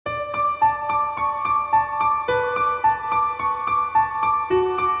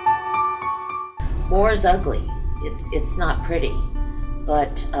war is ugly. It's not pretty,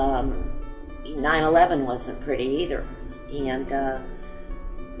 but 9/11 wasn't pretty either. And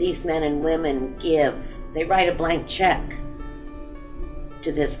these men and women they write a blank check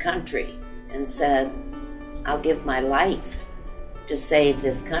to this country and said, I'll give my life to save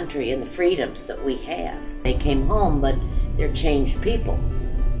this country and the freedoms that we have. They came home, but they're changed people.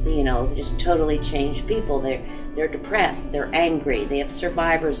 You know, just totally changed people. They're depressed, they're angry, they have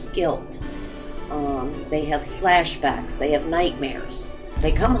survivor's guilt, they have flashbacks, they have nightmares.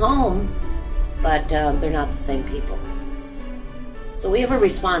 They come home, but they're not the same people. So we have a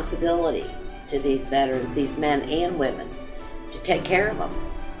responsibility to these veterans, these men and women, to take care of them.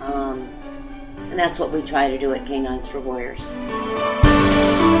 And that's what we try to do at K9s For Warriors.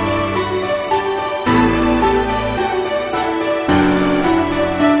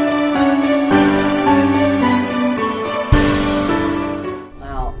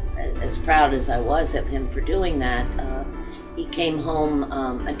 Well, as proud as I was of him for doing that, he came home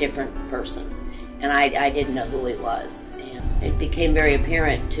a different person. And I didn't know who he was. And it became very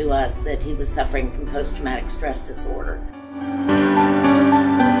apparent to us that he was suffering from post-traumatic stress disorder.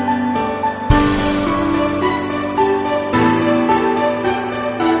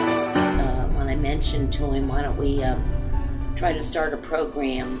 When I mentioned to him, why don't we try to start a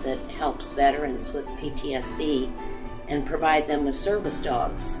program that helps veterans with PTSD and provide them with service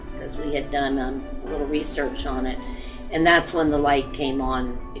dogs, because we had done a little research on it. And that's when the light came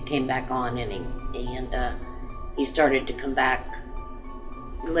on. It came back on, and he started to come back,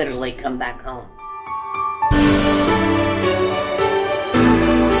 literally come back home.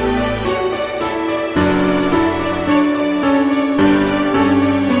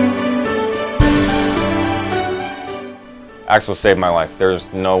 Axel saved my life.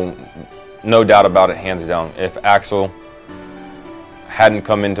 There's no doubt about it, hands down. If Axel hadn't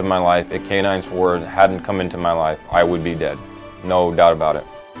come into my life, if K9s For Warriors hadn't come into my life, I would be dead. No doubt about it.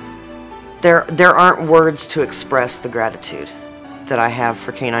 There aren't words to express the gratitude that I have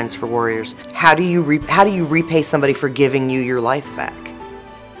for K9s For Warriors. How do you repay somebody for giving you your life back?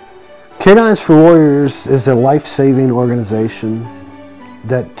 K9s For Warriors is a life-saving organization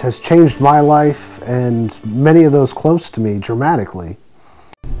that has changed my life and many of those close to me dramatically.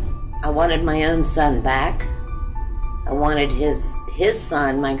 I wanted my own son back. I wanted his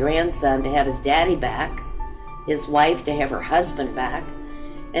son, my grandson, to have his daddy back, his wife to have her husband back,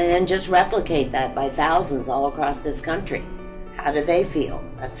 and then just replicate that by thousands all across this country. How do they feel?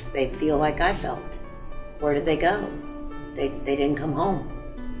 They feel like I felt. Where did they go? They didn't come home.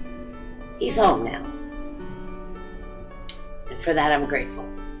 He's home now. And for that, I'm grateful.